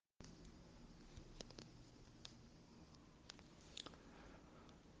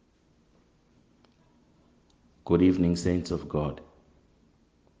Good evening, saints of God.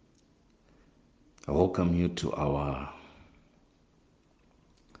 I welcome you to our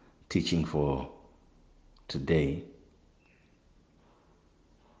teaching for today.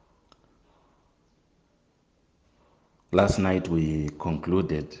 Last night we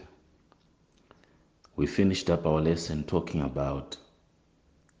finished up our lesson talking about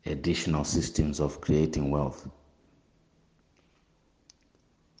additional systems of creating wealth.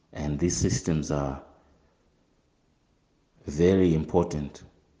 And these systems are very important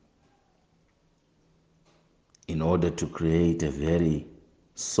in order to create a very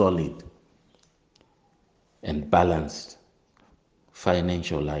solid and balanced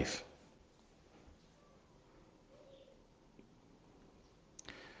financial life.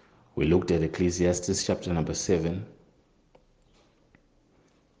 We looked at Ecclesiastes chapter number 7,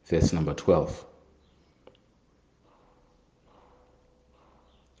 verse number 12.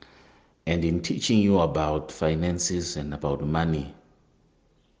 And in teaching you about finances and about money,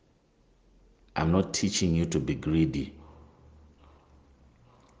 I'm not teaching you to be greedy.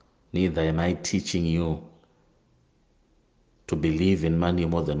 Neither am I teaching you to believe in money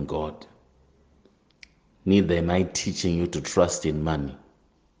more than God. Neither am I teaching you to trust in money.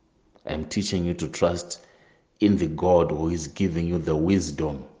 I'm teaching you to trust in the God who is giving you the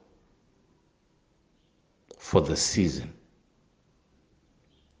wisdom for the season.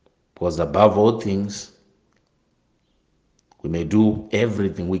 Because above all things, we may do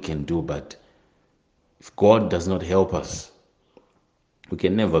everything we can do, but if God does not help us, we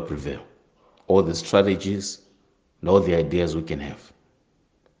can never prevail. All the strategies and all the ideas we can have.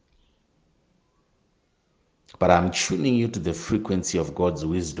 But I'm tuning you to the frequency of God's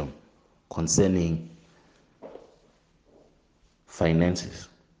wisdom concerning finances.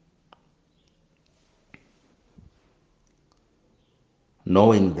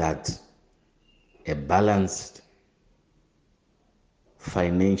 Knowing that a balanced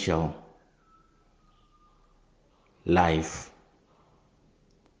financial life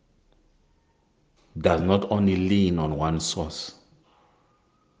does not only lean on one source.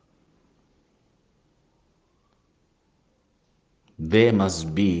 There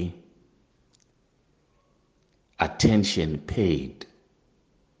must be attention paid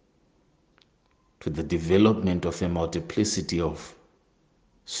to the development of a multiplicity of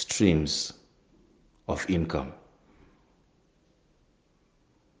streams of income.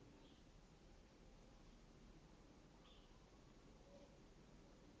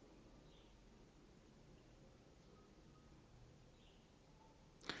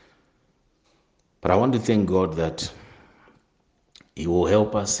 But I want to thank God that He will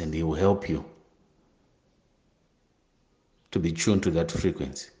help us and He will help you to be tuned to that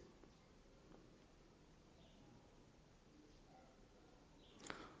frequency.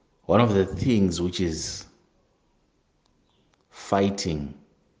 One of the things which is fighting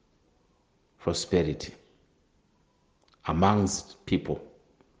prosperity amongst people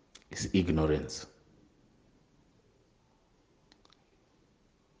is ignorance.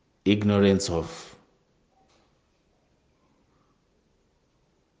 Ignorance of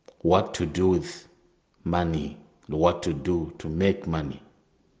what to do with money, what to do to make money.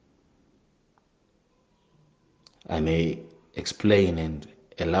 I may explain and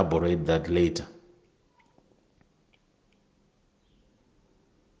elaborate that later.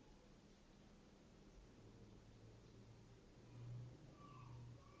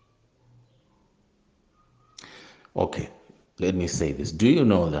 Okay, let me say this. Do you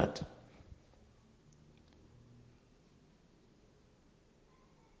know that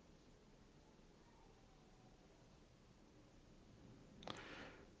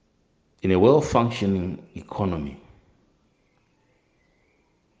in a well-functioning economy,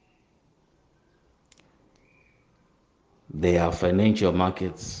 there are financial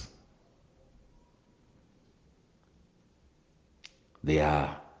markets, there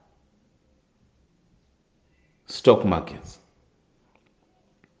are stock markets,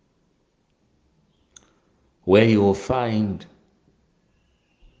 where you will find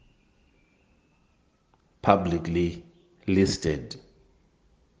publicly listed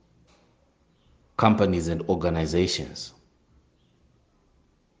companies and organizations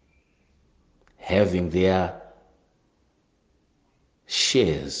having their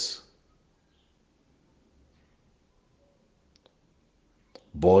shares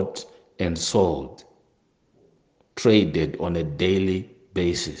bought and sold, traded on a daily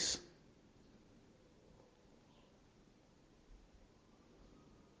basis.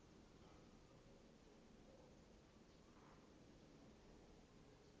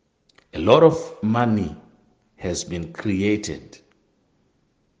 A lot of money has been created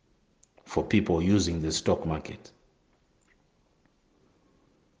for people using the stock market.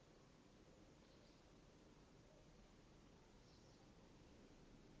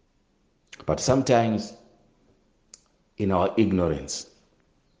 But sometimes, in our ignorance,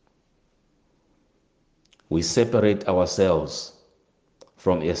 we separate ourselves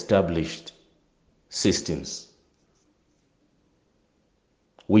from established systems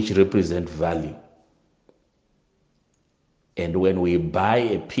which represent value. And when we buy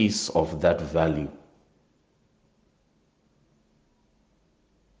a piece of that value,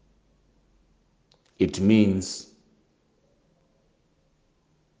 it means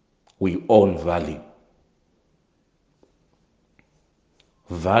we own value.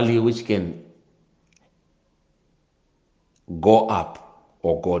 Value which can go up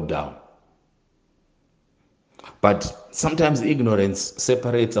or go down. But sometimes ignorance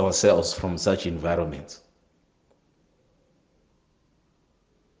separates ourselves from such environments.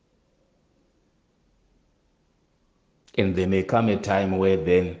 And there may come a time where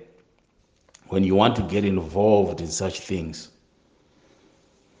then, when you want to get involved in such things,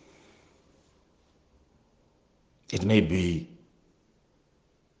 it may be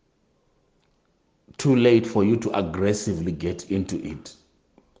too late for you to aggressively get into it.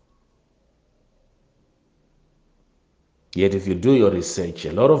 Yet if you do your research,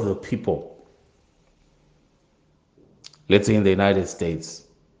 a lot of the people, let's say in the United States,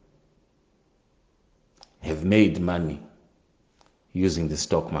 have made money using the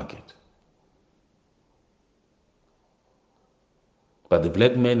stock market. But the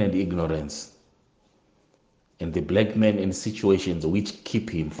black man in ignorance, and the black man in situations which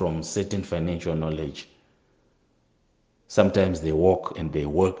keep him from certain financial knowledge, sometimes they walk and they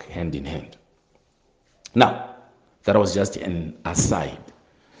work hand in hand. Now, that was just an aside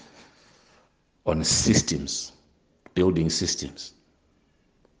on systems, building systems.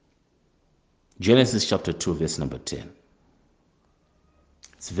 Genesis chapter 2, verse number 10.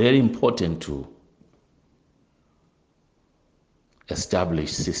 It's very important to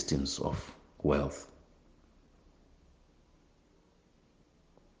establish systems of wealth.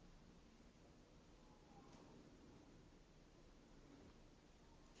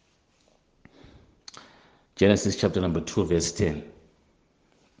 Genesis chapter number 2, verse 10.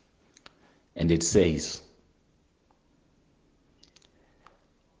 And it says,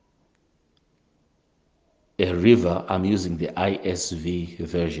 a river, I'm using the ISV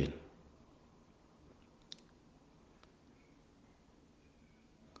version.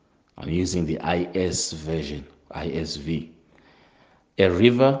 I'm using the ISV. A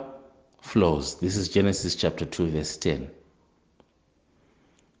river flows. This is Genesis chapter 2, verse 10.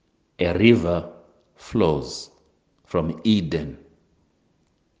 A river flows from Eden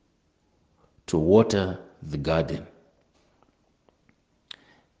to water the garden.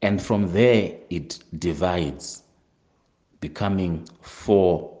 And from there it divides, becoming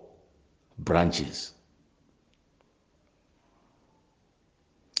 4 branches.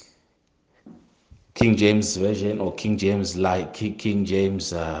 King James Version or King James Light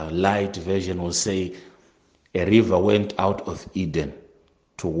Version will say, a river went out of Eden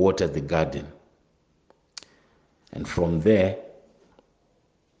to water the garden. And from there,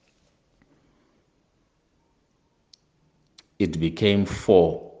 it became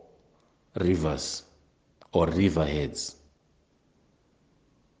 4 rivers or riverheads.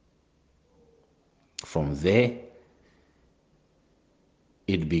 From there,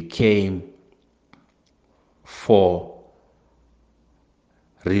 it became 4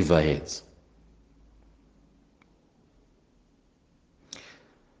 riverheads.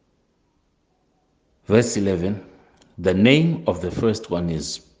 Verse 11, the name of the first one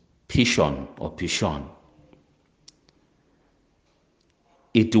is Pishon or Pishon.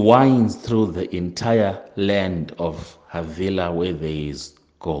 It winds through the entire land of Havilah where there is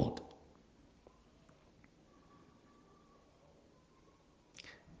gold.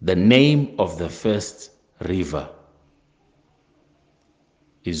 The name of the first river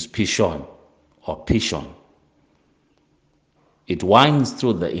is Pishon or Pishon. It winds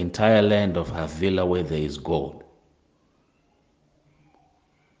through the entire land of Havilah where there is gold.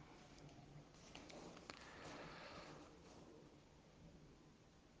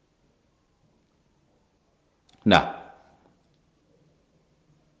 Now,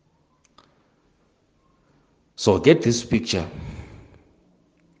 so get this picture.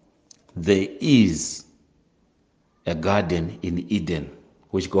 There is a garden in Eden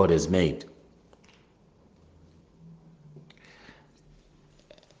which God has made.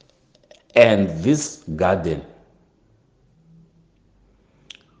 And this garden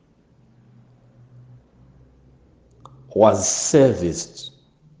was serviced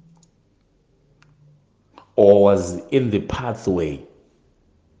or was in the pathway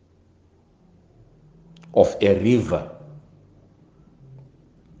of a river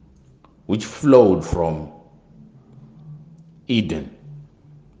which flowed from Eden.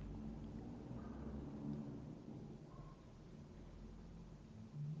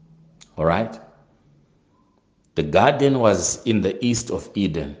 All right? The garden was in the east of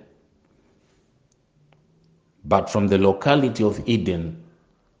Eden. But from the locality of Eden,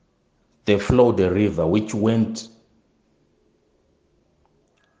 there flowed a river which went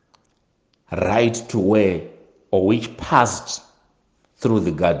right to where, or which passed through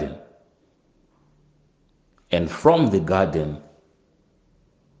the garden. And from the garden,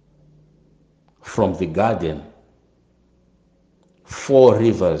 four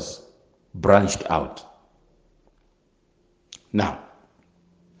rivers branched out. Now,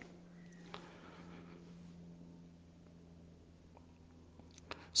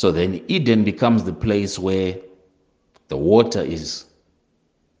 so then Eden becomes the place where the water is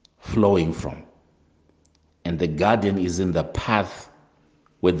flowing from. And the garden is in the path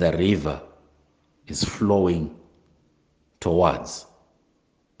where the river is flowing towards.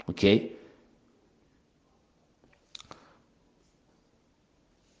 Okay?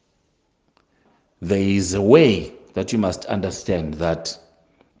 There is a way that you must understand that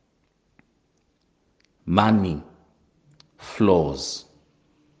money flows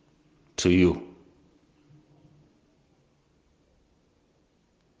to you.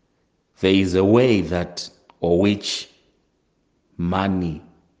 There is a way that or which money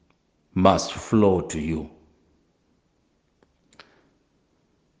must flow to you.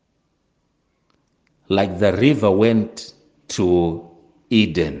 Like the river went to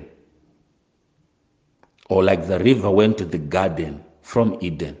Eden, or like the river went to the garden from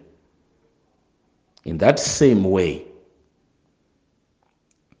Eden. In that same way,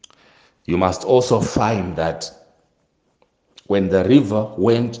 you must also find that when the river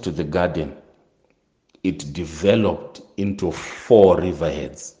went to the garden, it developed into four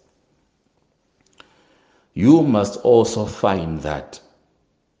riverheads. You must also find that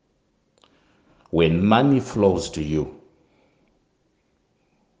when money flows to you,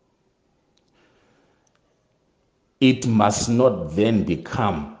 it must not then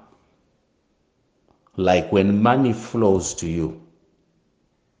become like when money flows to you,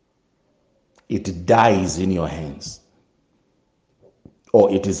 it dies in your hands,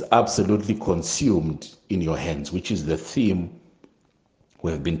 or it is absolutely consumed in your hands, which is the theme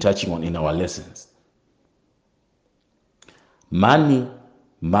we have been touching on in our lessons. Money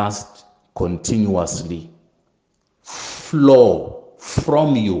must continuously flow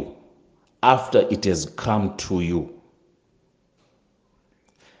from you after it has come to you.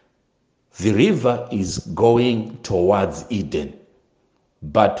 The river is going towards Eden,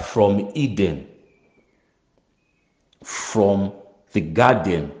 but from Eden, from the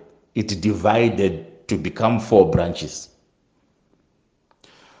garden, it divided to become four branches.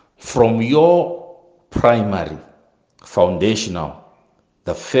 From your primary, foundational,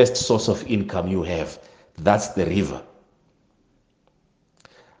 the first source of income you have, that's the river.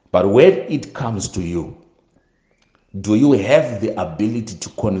 But when it comes to you, do you have the ability to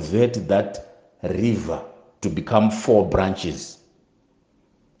convert that river to become four branches?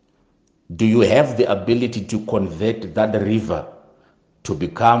 Do you have the ability to convert that river to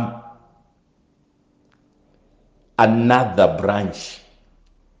become another branch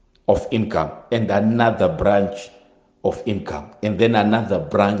of income, and another branch of income, and then another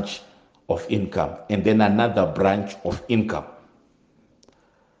branch of income, and then another branch of income?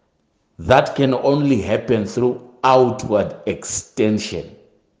 That can only happen through outward extension,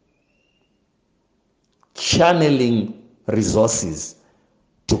 channeling resources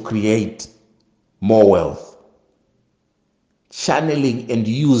to create more wealth, channeling and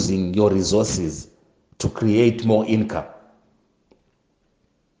using your resources to create more income.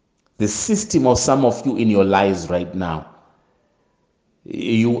 The system of some of you in your lives right now,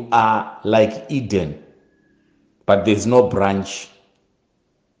 you are like Eden, but there's no branch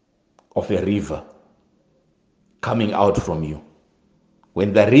of a river coming out from you.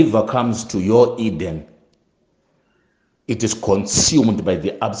 When the river comes to your Eden, it is consumed by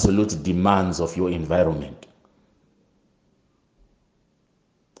the absolute demands of your environment.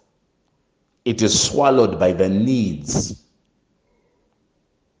 It is swallowed by the needs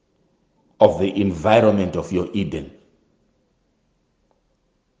of the environment of your Eden.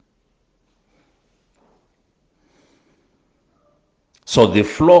 So the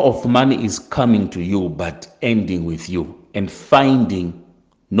flow of money is coming to you, but ending with you and finding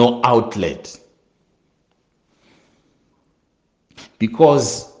no outlet.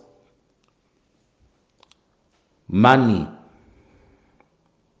 Because money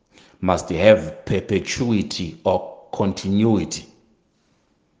must have perpetuity or continuity.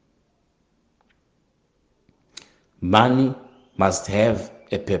 Money must have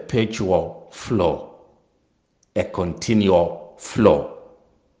a perpetual flow, a continual flow.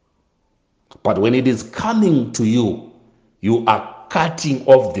 But when it is coming to you, you are cutting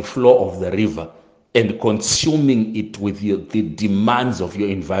off the flow of the river and consuming it with the demands of your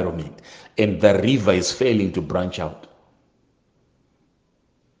environment, and the river is failing to branch out.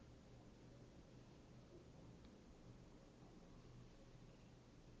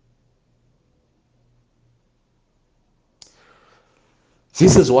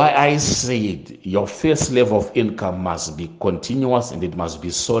 This is why I said your first level of income must be continuous and it must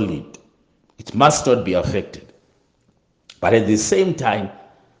be solid. It must not be affected. But at the same time,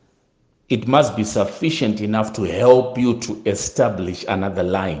 it must be sufficient enough to help you to establish another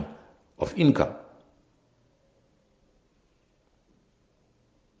line of income.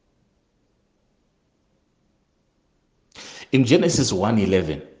 In Genesis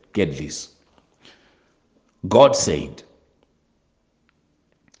 1:11, get this. God said,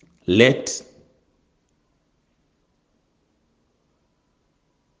 let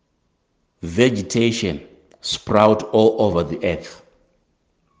vegetation sprout all over the earth.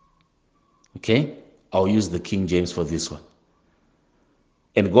 Okay? I'll use the King James for this one.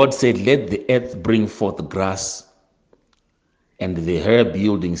 And God said, let the earth bring forth grass and the herb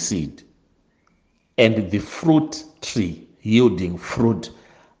yielding seed and the fruit tree yielding fruit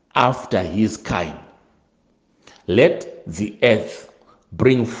after his kind. Let the earth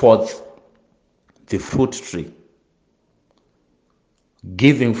bring forth the fruit tree,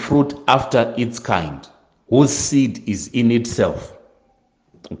 giving fruit after its kind, whose seed is in itself.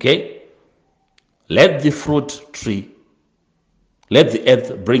 Okay? Let the fruit tree, let the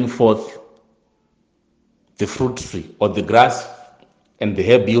earth bring forth the fruit tree, or the grass and the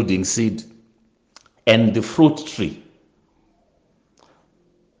herb yielding seed, and the fruit tree,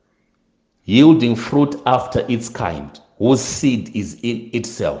 yielding fruit after its kind, whose seed is in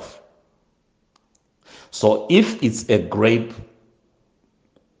itself. So if it's a grape,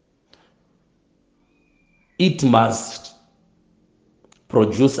 it must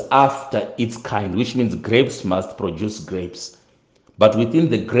produce after its kind, which means grapes must produce grapes. But within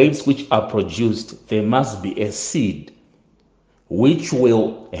the grapes which are produced, there must be a seed which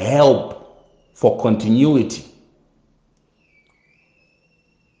will help for continuity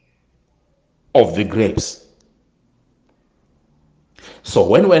of the grapes. So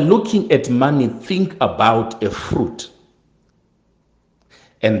when we're looking at money, think about a fruit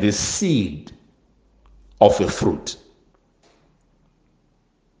and the seed of a fruit.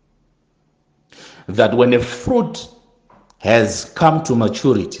 That when a fruit has come to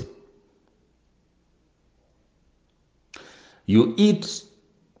maturity, you eat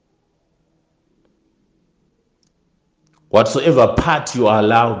whatsoever part you are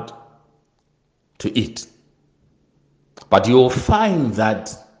allowed to eat. But you'll find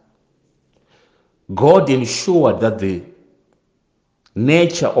that God ensured that the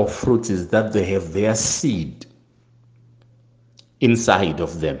nature of fruits is that they have their seed inside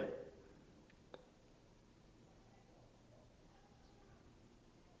of them.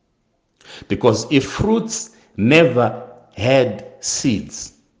 Because if fruits never had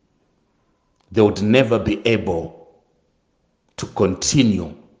seeds, they would never be able to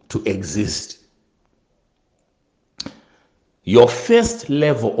continue to exist. Your first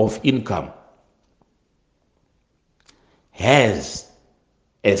level of income has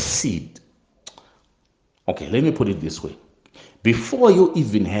a seed. Okay, let me put it this way. Before you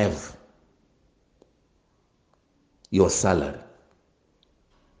even have your salary,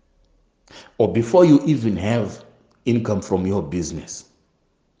 or before you even have income from your business,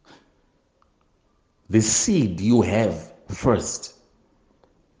 the seed you have first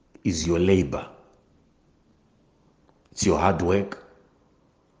is your labor. It's your hard work.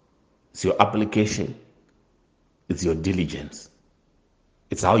 It's your application. It's your diligence.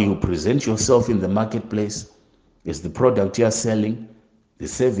 It's how you present yourself in the marketplace. It's the product you're selling, the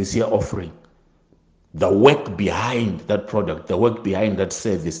service you're offering. The work behind that product, the work behind that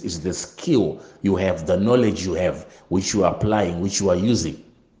service is the skill you have, the knowledge you have, which you are applying, which you are using.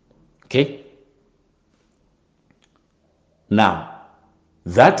 Okay? Now,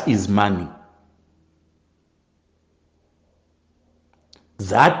 that is money.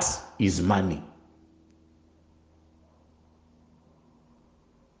 That is money.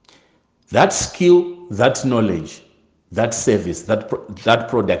 That skill, that knowledge, that service, that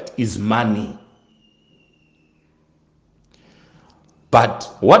product is money.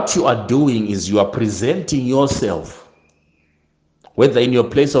 But what you are doing is you are presenting yourself, whether in your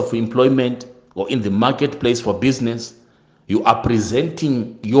place of employment or in the marketplace for business. You are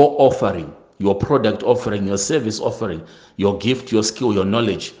presenting your offering, your product offering, your service offering, your gift, your skill, your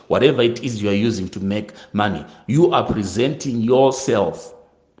knowledge, whatever it is you are using to make money. You are presenting yourself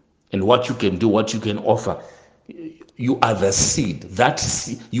and what you can do, what you can offer. You are the seed.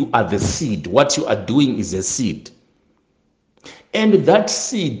 You are the seed. What you are doing is a seed. And that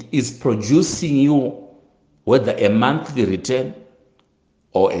seed is producing you, whether a monthly return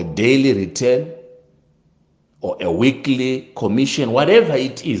or a daily return or a weekly commission, whatever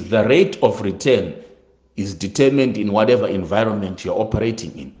it is, the rate of return is determined in whatever environment you're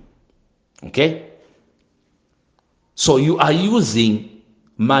operating in. Okay? So you are using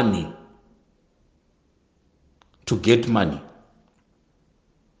money to get money,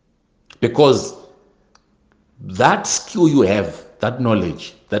 because that skill you have, that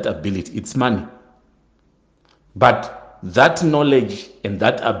knowledge, that ability, it's money. But that knowledge and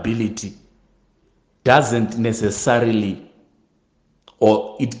that ability doesn't necessarily,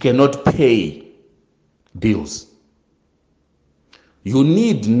 or it cannot pay bills. You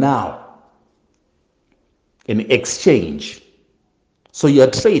need now an exchange. So you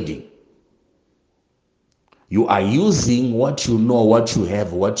are trading. You are using what you know, what you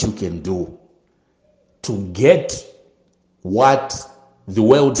have, what you can do to get what the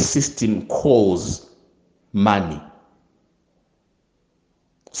world system calls money.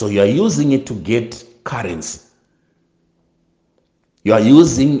 So you are using it to get currency. You are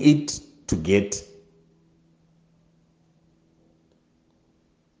using it to get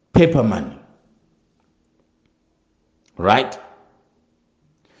paper money. Right?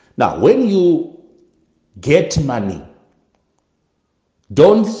 Now, when you get money,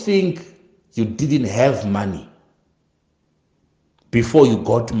 don't think you didn't have money before you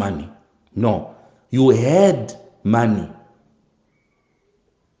got money. No, you had money.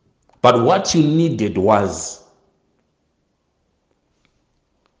 But what you needed was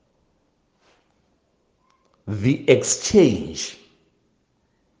the exchange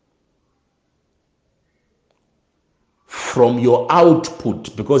from your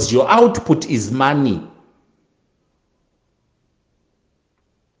output, because your output is money.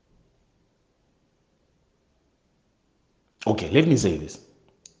 Okay, let me say this.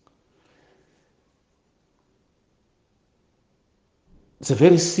 It's a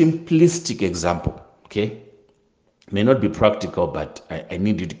very simplistic example, okay? May not be practical, but I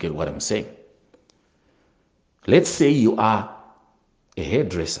need you to get what I'm saying. Let's say you are a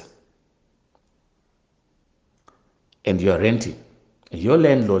hairdresser and you are renting. And your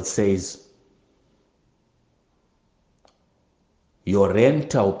landlord says your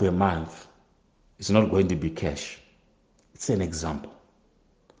rental per month is not going to be cash. It's an example.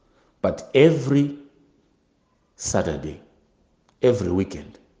 But every Saturday, every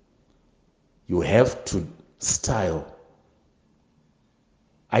weekend, you have to style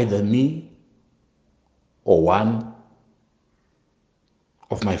either me or one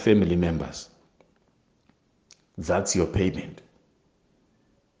of my family members. That's your payment.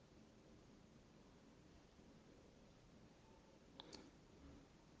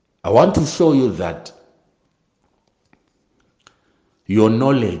 I want to show you that your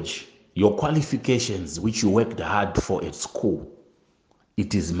knowledge, your qualifications, which you worked hard for at school,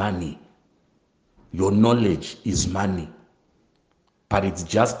 it is money. Your knowledge is money. But it's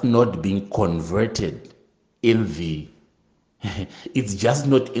just not being converted in the, it's just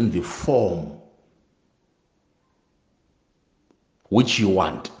not in the form which you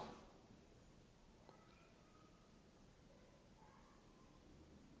want.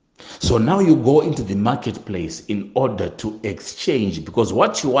 So now you go into the marketplace in order to exchange, because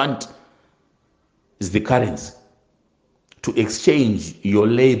what you want is the currency, to exchange your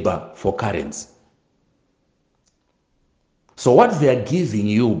labor for currency. So what they are giving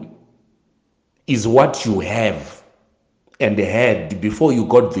you is what you have and had before you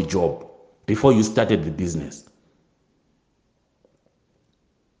got the job, before you started the business.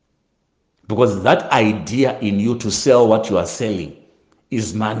 Because that idea in you to sell what you are selling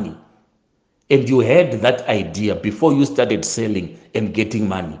is money. And you had that idea before you started selling and getting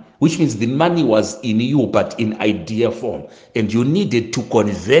money, which means the money was in you, but in idea form. And you needed to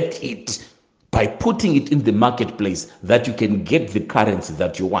convert it by putting it in the marketplace that you can get the currency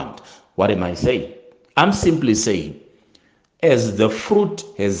that you want. What am I saying? I'm simply saying, as the fruit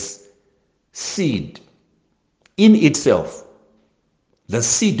has seed in itself, the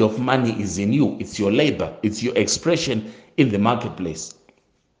seed of money is in you. It's your labor. It's your expression in the marketplace.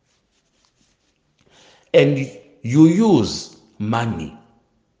 And you use money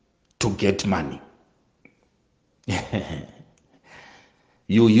to get money.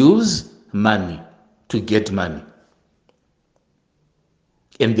 You use money to get money.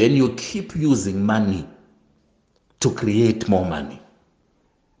 And then you keep using money to create more money.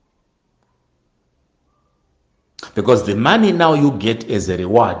 Because the money now you get as a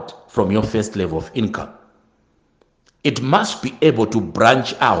reward from your first level of income, it must be able to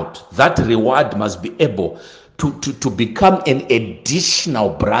branch out. That reward must be able to become an additional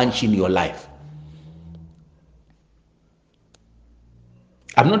branch in your life.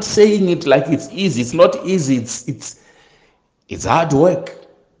 I'm not saying it like it's easy. It's not easy. It's hard work.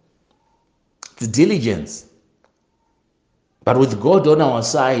 It's diligence. But with God on our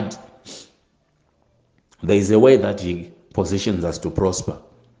side, there is a way that He positions us to prosper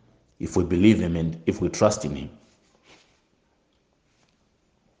if we believe Him and if we trust in Him.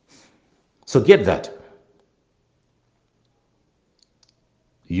 So get that.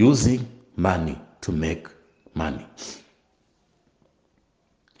 Using money to make money.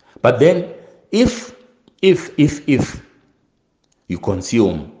 But then if you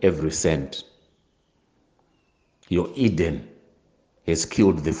consume every cent, your Eden has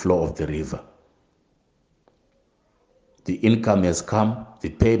killed the flow of the river. The income has come, the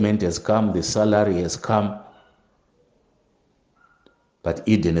payment has come, the salary has come, but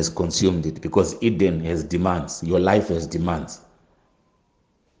Eden has consumed it because Eden has demands. Your life has demands.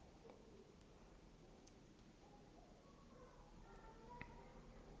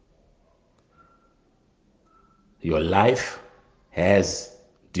 Your life has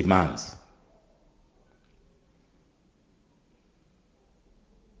demands.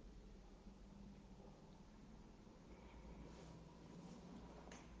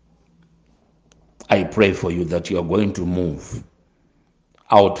 I pray for you that you are going to move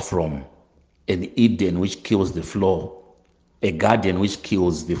out from an Eden which kills the flow, a garden which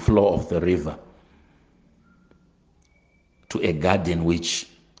kills the flow of the river, to a garden which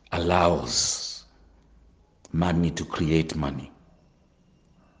allows money to create money.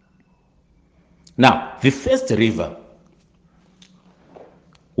 Now, the first river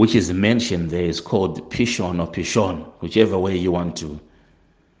which is mentioned there is called Pishon or Pishon, whichever way you want to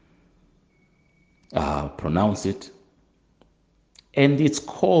pronounce it. And it's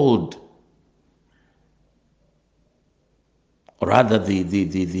called, or rather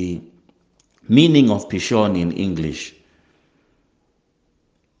the meaning of Pishon in English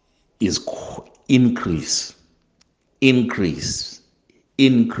is increase, increase,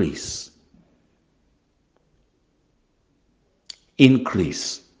 increase,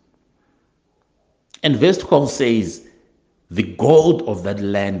 increase. And verse 12 says, the gold of that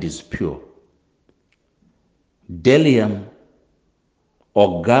land is pure. Bdellium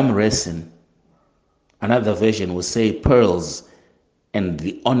or gum resin, another version will say pearls, and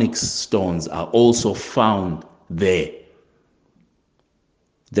the onyx stones are also found there.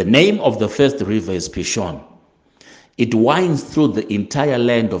 The name of the first river is Pishon. It winds through the entire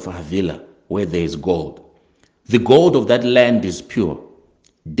land of Havilah where there is gold. The gold of that land is pure.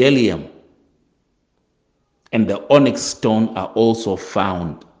 Bdellium and the onyx stone are also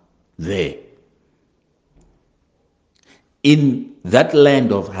found there. In that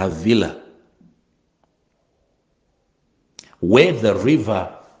land of Havilah, where the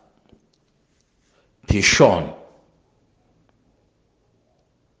river Pishon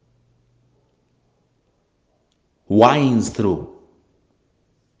winds through,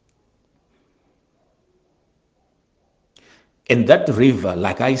 and that river,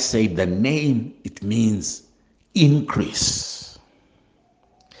 like I said, the name, it means increase,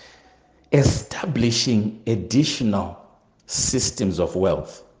 establishing additional systems of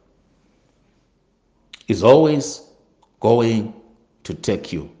wealth is always going to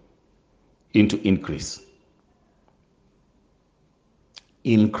take you into increase.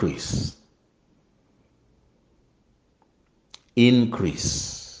 Increase.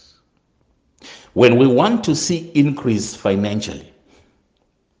 Increase. When we want to see increase financially,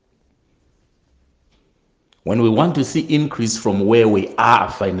 when we want to see increase from where we are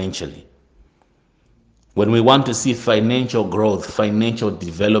financially, when we want to see financial growth, financial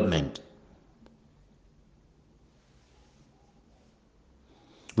development,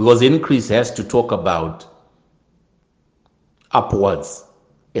 because increase has to talk about upwards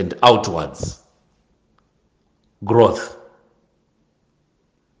and outwards growth.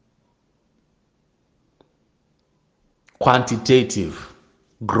 Quantitative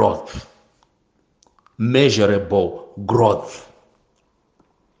growth, measurable growth.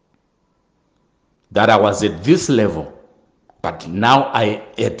 That I was at this level, but now I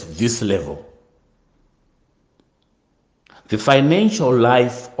at this level. The financial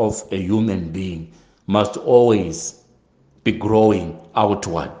life of a human being must always be growing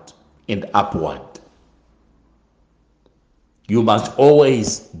outward and upward. You must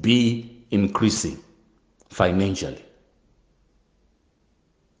always be increasing financially.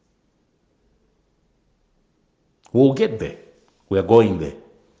 We'll get there. We are going there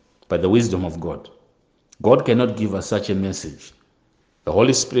by the wisdom of God. God cannot give us such a message. The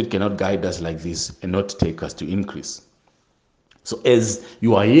Holy Spirit cannot guide us like this and not take us to increase. So as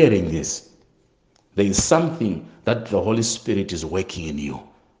you are hearing this, there is something that the Holy Spirit is working in you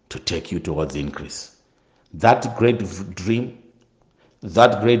to take you towards increase. That great dream,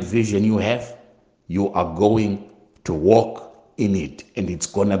 that great vision you have, you are going to walk in it, and it's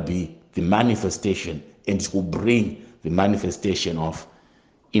going to be the manifestation, and it will bring the manifestation of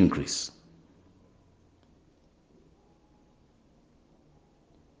increase.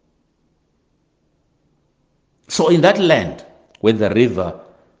 So in that land where the river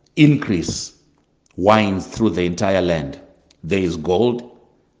increase winds through the entire land, there is gold,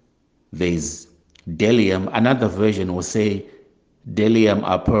 there is bdellium. Another version will say bdellium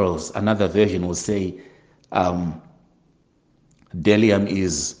are pearls. Another version will say bdellium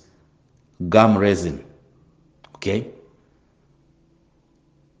is gum resin. Okay?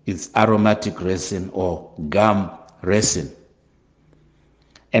 It's aromatic resin or gum resin.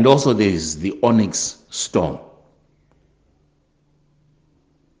 And also there is the onyx stone.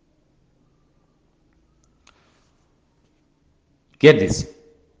 Get this.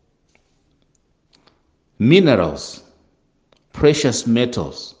 Minerals, precious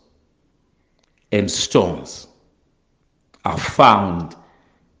metals, and stones are found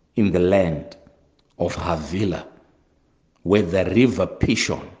in the land of Havilah, where the river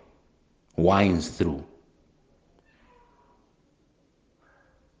Pishon winds through.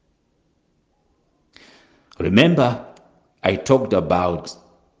 Remember, I talked about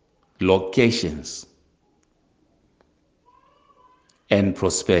locations and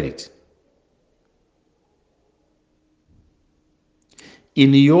prosperity.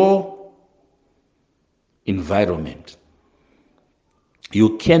 In your environment,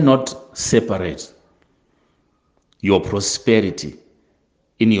 you cannot separate your prosperity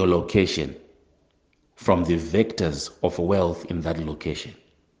in your location from the vectors of wealth in that location.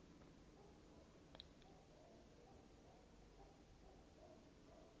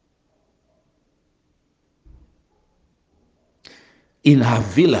 In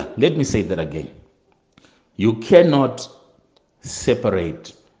Havilah, let me say that again. You cannot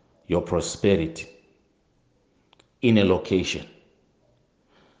separate your prosperity in a location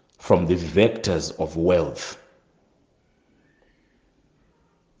from the vectors of wealth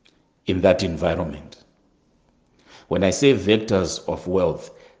in that environment. When I say vectors of wealth,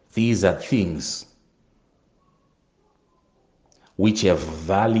 these are things which have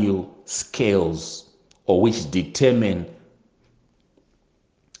value scales or which determine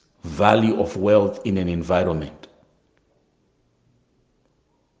value of wealth in an environment.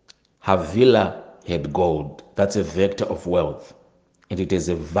 Havilah had gold. That's a vector of wealth. And it is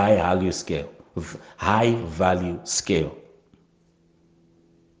a high value scale.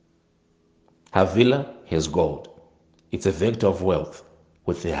 Havilah has gold. It's a vector of wealth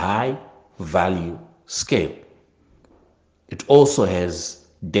with a high value scale. It also has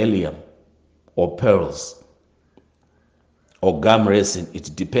bdellium or pearls or gum resin.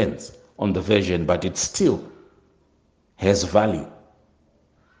 It depends on the version, but it still has value.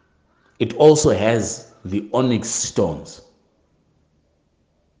 It also has the onyx stones.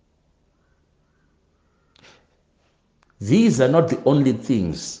 These are not the only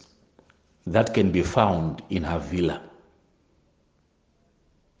things that can be found in Havilah.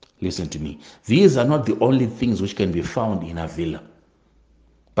 Listen to me. These are not the only things which can be found in Havilah,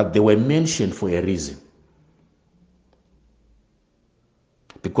 but they were mentioned for a reason.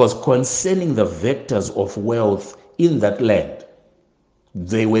 Because concerning the vectors of wealth in that land,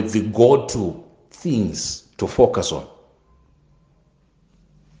 they were the go-to things to focus on.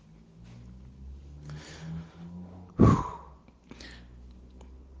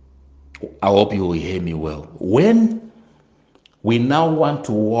 I hope you will hear me well. When we now want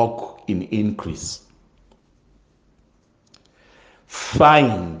to walk in increase,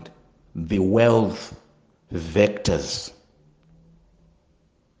 find the wealth vectors.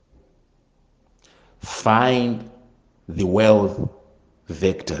 Find the wealth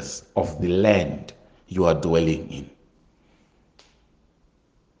vectors of the land you are dwelling in.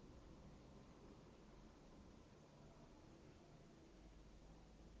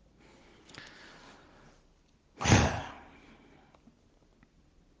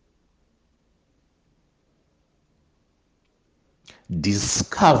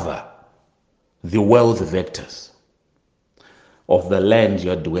 discover the wealth vectors of the land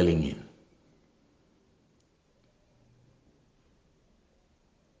you're dwelling in.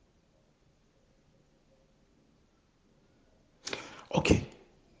 Okay.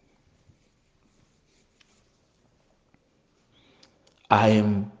 I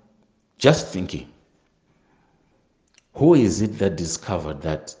am just thinking, who is it that discovered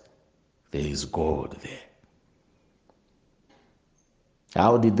that there is gold there?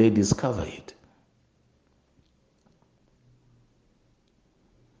 How did they discover it?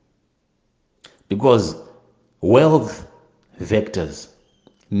 Because wealth vectors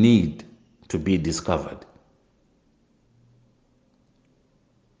need to be discovered.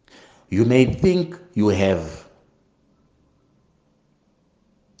 You may think you have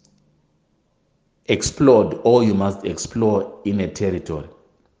explored all you must explore in a territory.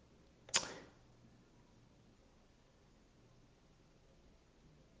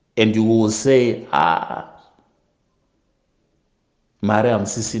 And you will say, Mara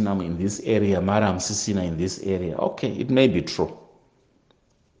Sisina in this area, Mara Sisina in this area. Okay, it may be true.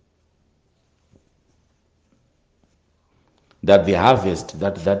 That the harvest,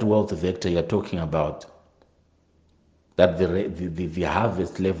 that wealth vector you're talking about, that the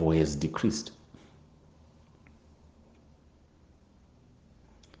harvest level has decreased.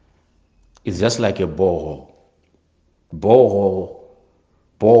 It's just like a borehole.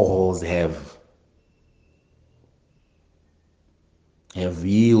 Boreholes have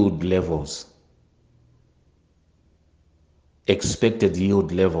yield levels, expected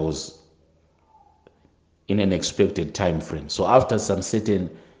yield levels in an expected time frame. So after some certain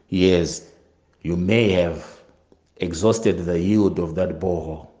years, you may have exhausted the yield of that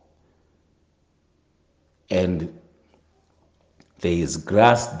borehole, and there is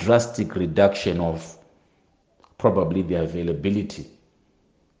drastic reduction of probably the availability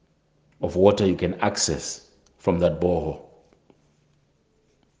of water you can access from that borehole.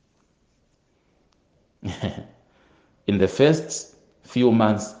 In the first few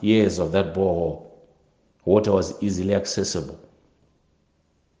months, years of that borehole, water was easily accessible.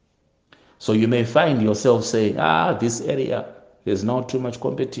 So you may find yourself saying, this area, there's not too much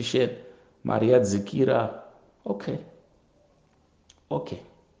competition. Maria Zikira, okay.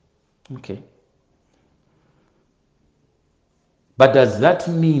 But does that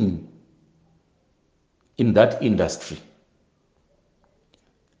mean in that industry,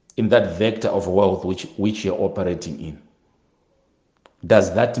 in that vector of wealth which you're operating in,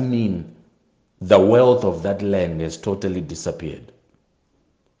 does that mean the wealth of that land has totally disappeared?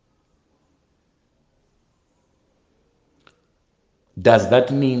 Does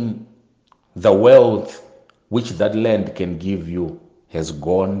that mean the wealth which that land can give you has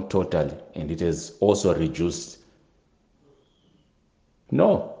gone totally and it has also reduced?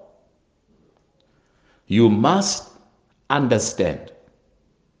 No. You must understand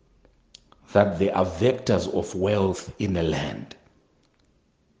that there are vectors of wealth in a land.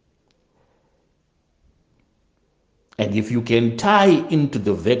 And if you can tie into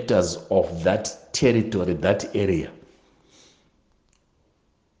the vectors of that territory, that area,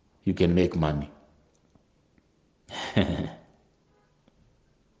 you can make money.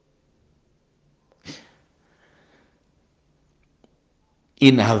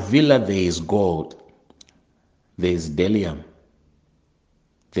 In Havila, there is gold, there is bdellium,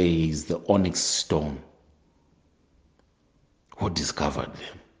 there is the onyx stone. Who discovered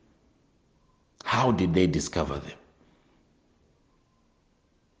them? How did they discover them?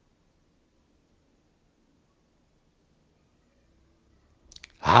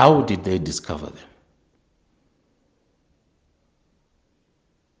 How did they discover them?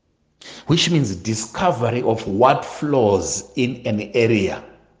 Which means discovery of what flows in an area.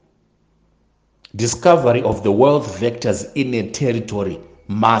 Discovery of the wealth vectors in a territory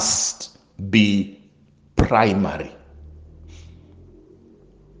must be primary.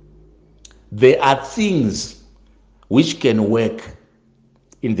 There are things which can work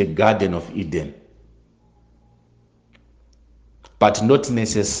in the Garden of Eden, but not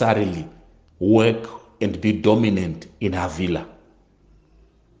necessarily work and be dominant in Havila.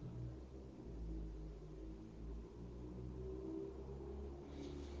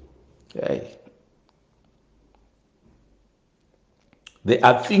 Okay. There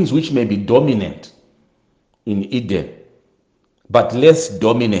are things which may be dominant in Eden, but less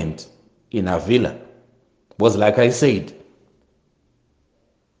dominant in Havila. Because like I said,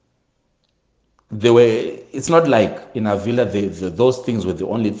 it's not like in Havila, those things were the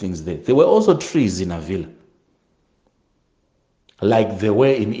only things there. There were also trees in Havila, like they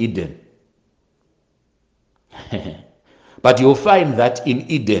were in Eden. But you'll find that in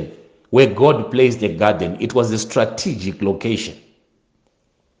Eden, where God placed the garden, it was a strategic location.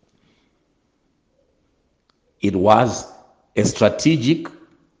 It was a strategic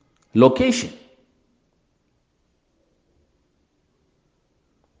location.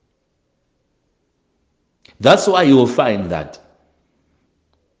 That's why you will find that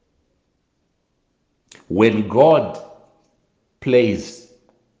when God placed,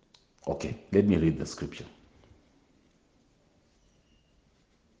 okay, let me read the scripture.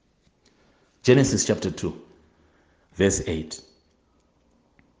 Genesis chapter 2, verse 8.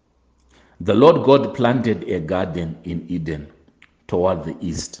 The Lord God planted a garden in Eden toward the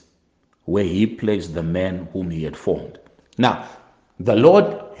east, where he placed the man whom he had formed. Now, the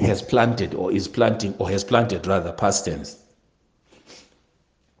Lord has planted, or is planting, or has planted rather, past tense,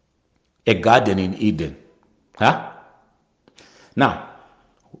 a garden in Eden. Huh? Now,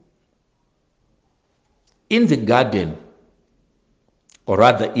 in the garden, or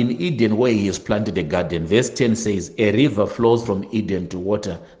rather in Eden where he has planted a garden, verse 10 says, a river flows from Eden to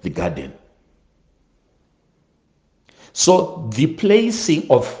water the garden. So the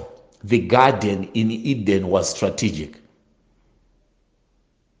placing of the garden in Eden was strategic.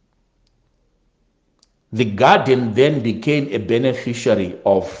 The garden then became a beneficiary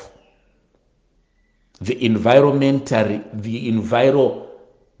of the environmental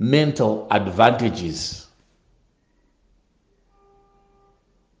advantages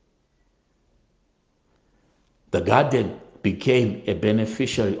the garden became a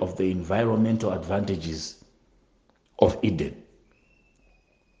beneficiary of the environmental advantages of Eden.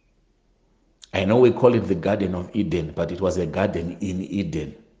 I know we call it the Garden of Eden, but it was a garden in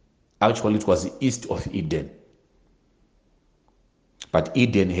Eden. Actually, it was east of Eden. But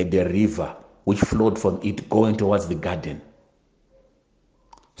Eden had a river which flowed from it going towards the garden.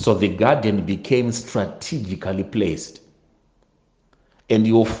 So the garden became strategically placed. And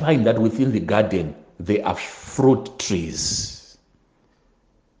you'll find that within the garden, there are fruit trees.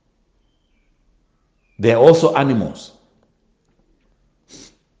 There are also animals.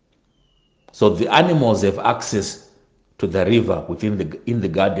 So the animals have access to the river in the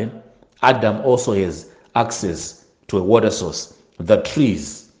garden. Adam also has access to a water source. The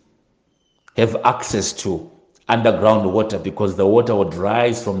trees have access to underground water because the water would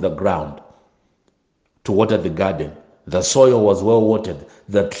rise from the ground to water the garden. The soil was well watered.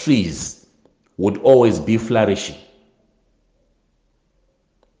 The trees would always be flourishing.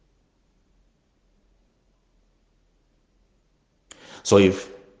 So if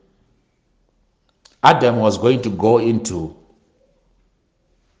Adam was going to go into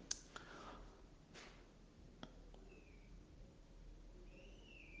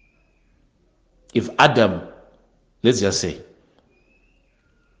if Adam, let's just say,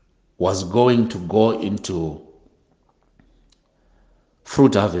 was going to go into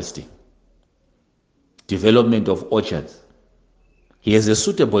fruit harvesting, development of orchards, he has a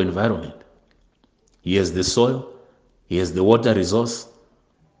suitable environment. He has the soil, he has the water resource,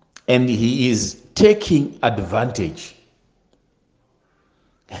 and he is taking advantage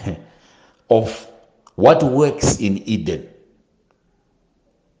of what works in Eden.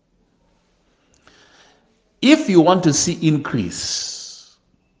 If you want to see increase,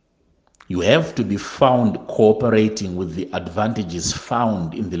 you have to be found cooperating with the advantages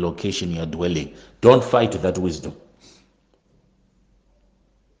found in the location you are dwelling. Don't fight that wisdom.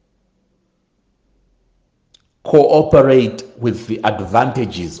 Cooperate with the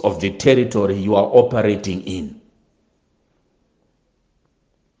advantages of the territory you are operating in.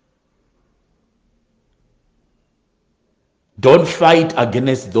 Don't fight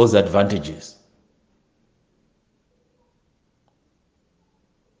against those advantages.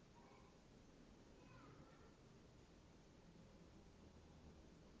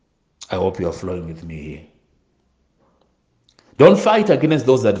 I hope you are flowing with me here. Don't fight against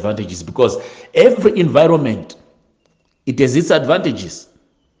those advantages because every environment, it has its advantages.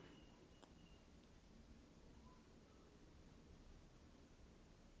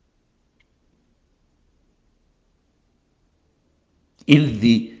 In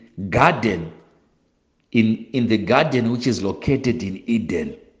the garden, in the garden which is located in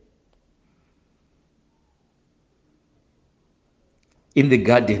Eden, in the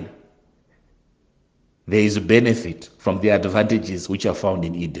garden, there is a benefit from the advantages which are found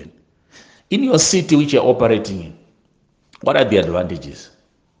in Eden. In your city which you're operating in, what are the advantages?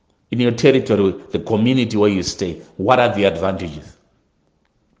 In your territory, the community where you stay, what are the advantages?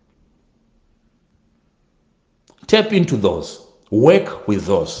 Tap into those. Work with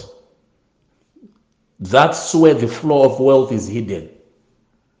those. That's where the flow of wealth is hidden.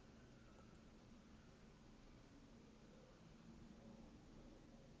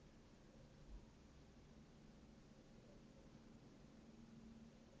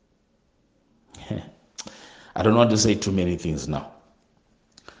 I don't want to say too many things now.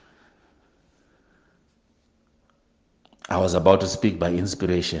 I was about to speak by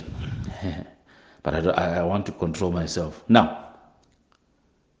inspiration, but I want to control myself. Now,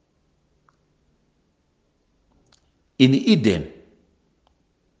 in Eden,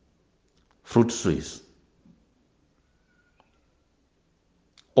 fruit trees,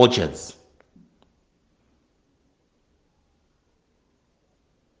 orchards,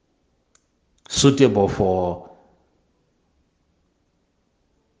 suitable for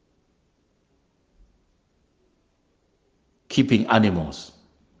keeping animals.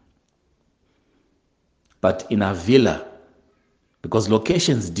 But in a villa, because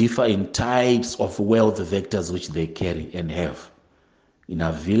locations differ in types of wealth vectors which they carry and have. In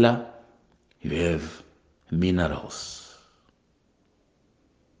a villa, you have minerals.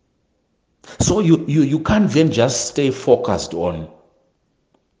 So you can't then just stay focused on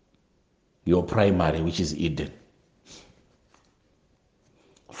your primary, which is Eden.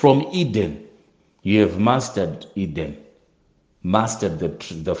 From Eden, you have mastered Eden, mastered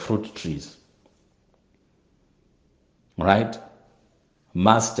the fruit trees, right?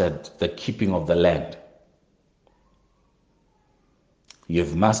 Mastered the keeping of the land.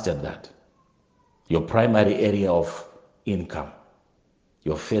 You've mastered that. Your primary area of income,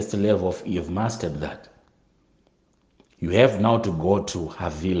 your first level of, you've mastered that. You have now to go to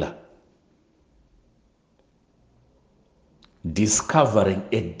Havila, discovering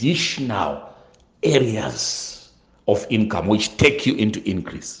additional areas of income which take you into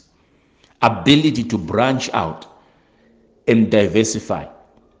increase, ability to branch out and diversify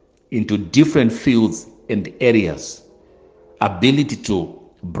into different fields and areas, ability to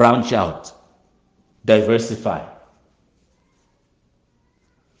branch out, diversify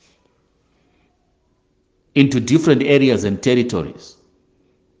into different areas and territories.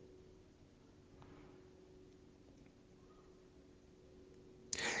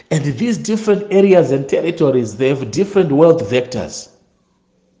 And these different areas and territories, they have different wealth vectors.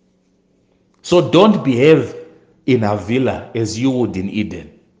 So don't behave in a villa as you would in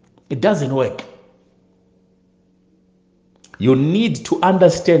Eden. It doesn't work. You need to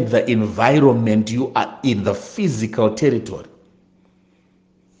understand the environment you are in, the physical territory.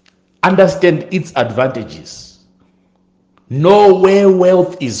 Understand its advantages. Know where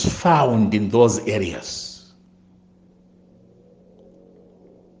wealth is found in those areas.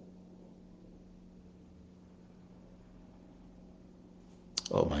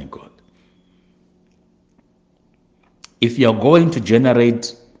 Oh my God. If you're going to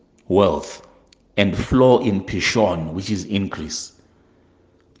generate wealth and flow in Pishon, which is increase,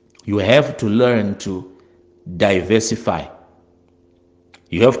 you have to learn to diversify.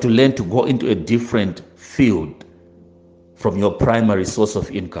 You have to learn to go into a different field from your primary source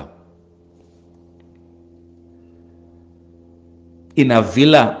of income. In a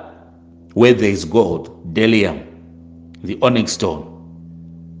villa where there is gold, bdellium, the onyx stone,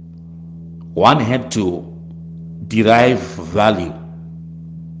 one had to derive value.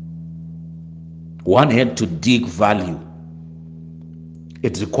 One had to dig value.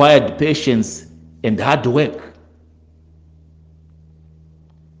 It required patience and hard work.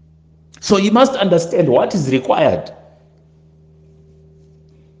 So you must understand what is required.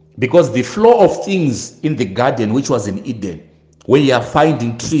 Because the flow of things in the garden, which was in Eden, where you are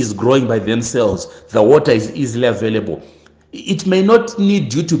finding trees growing by themselves, the water is easily available. It may not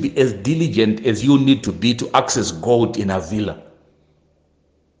need you to be as diligent as you need to be to access gold in a villa.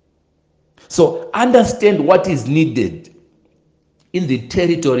 So understand what is needed in the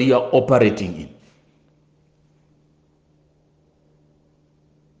territory you are operating in.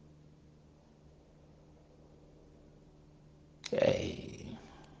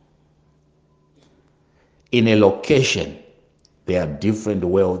 In a location, there are different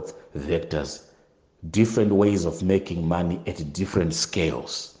wealth vectors, different ways of making money at different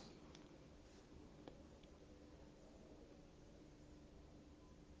scales.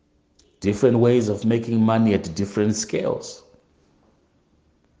 Different ways of making money at different scales.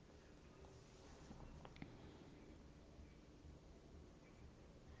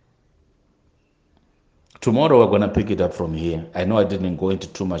 Tomorrow we're going to pick it up from here. I know I didn't go into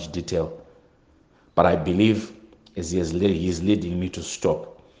too much detail, but I believe as he's leading me to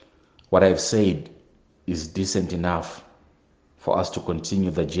stop, what I've said is decent enough for us to continue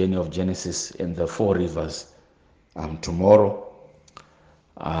the journey of Genesis and the four rivers tomorrow.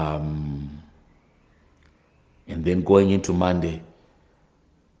 And then going into Monday,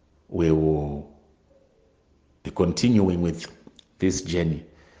 we will be continuing with this journey.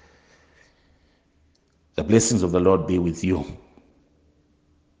 The blessings of the Lord be with you.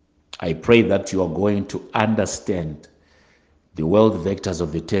 I pray that you are going to understand the wealth vectors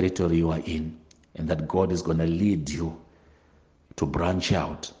of the territory you are in, and that God is going to lead you to branch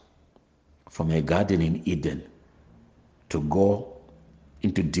out from a garden in Eden to go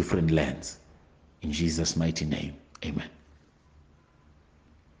into different lands. In Jesus' mighty name, amen.